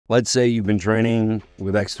Let's say you've been training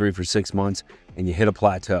with X3 for 6 months and you hit a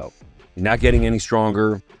plateau. You're not getting any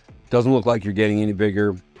stronger. Doesn't look like you're getting any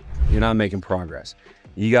bigger. You're not making progress.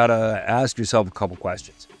 You gotta ask yourself a couple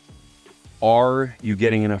questions. Are you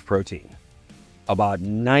getting enough protein? About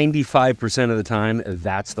 95% of the time,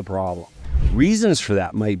 that's the problem. Reasons for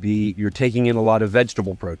that might be you're taking in a lot of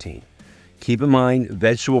vegetable protein. Keep in mind,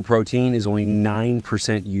 vegetable protein is only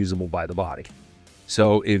 9% usable by the body.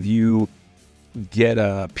 So if you get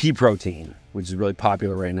a pea protein, which is really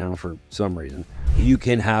popular right now for some reason, you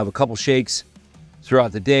can have a couple shakes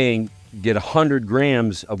throughout the day and get 100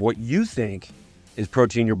 grams of what you think is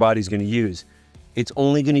protein your body's going to use. It's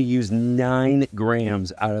only going to use 9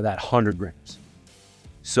 grams out of that 100 grams.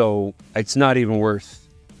 So it's not even worth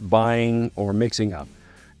buying or mixing up.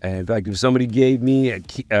 And in fact, if somebody gave me a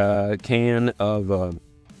can of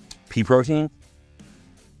pea protein,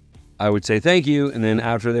 I would say thank you, and then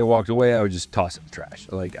after they walked away, I would just toss it in the trash.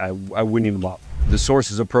 Like I wouldn't even bother. The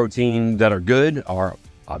sources of protein that are good are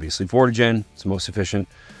obviously Fortigen. It's the most efficient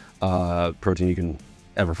protein you can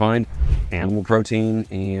ever find. Animal protein,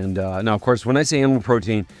 and now of course, when I say animal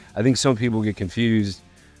protein, I think some people get confused.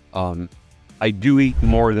 I do eat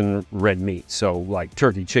more than red meat, so like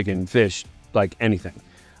turkey, chicken, fish, like anything.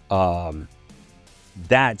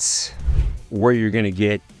 That's where you're going to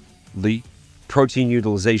get the protein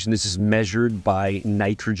utilization. This is measured by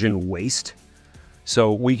nitrogen waste.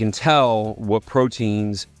 So we can tell what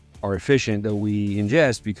proteins are efficient that we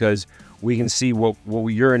ingest because we can see what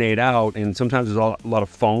we urinate out, and sometimes there's a lot of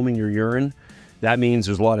foam in your urine. That means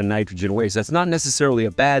there's a lot of nitrogen waste. That's not necessarily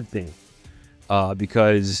a bad thing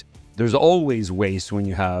because there's always waste when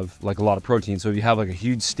you have like a lot of protein. So if you have like a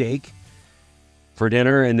huge steak for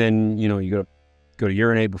dinner and then, you know, you go to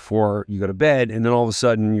urinate before you go to bed, and then all of a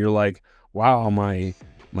sudden you're like, wow, my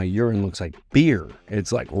urine looks like beer.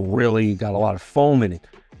 It's like really got a lot of foam in it.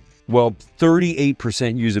 Well, 38%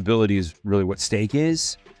 usability is really what steak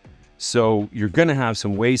is. So you're gonna have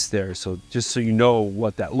some waste there. So just so you know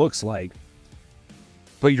what that looks like,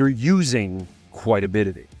 but you're using quite a bit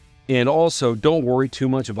of it. And also don't worry too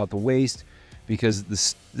much about the waste because the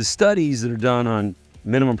studies that are done on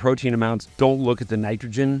minimum protein amounts don't look at the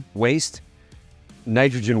nitrogen waste.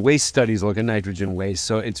 Nitrogen waste studies look at nitrogen waste.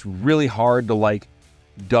 So it's really hard to like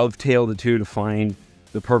dovetail the two to find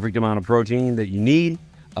the perfect amount of protein that you need.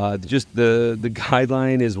 Just the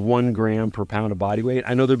guideline is 1 gram per pound of body weight.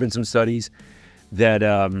 I know there have been some studies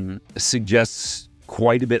that suggests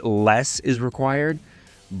quite a bit less is required,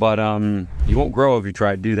 but you won't grow if you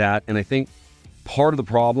try to do that. And I think part of the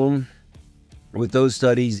problem with those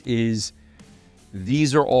studies is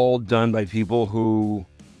these are all done by people who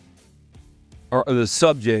are the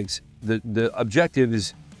subjects. The objective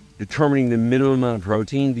is determining the minimum amount of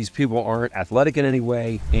protein. These people aren't athletic in any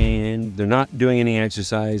way, and they're not doing any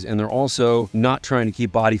exercise, and they're also not trying to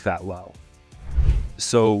keep body fat low.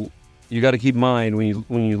 So you got to keep in mind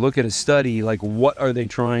when you look at a study, like what are they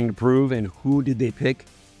trying to prove and who did they pick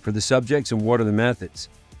for the subjects and what are the methods?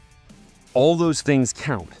 All those things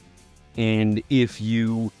count. And if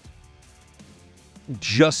you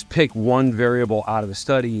just pick one variable out of the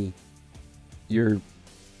study, you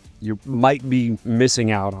might be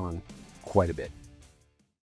missing out on quite a bit.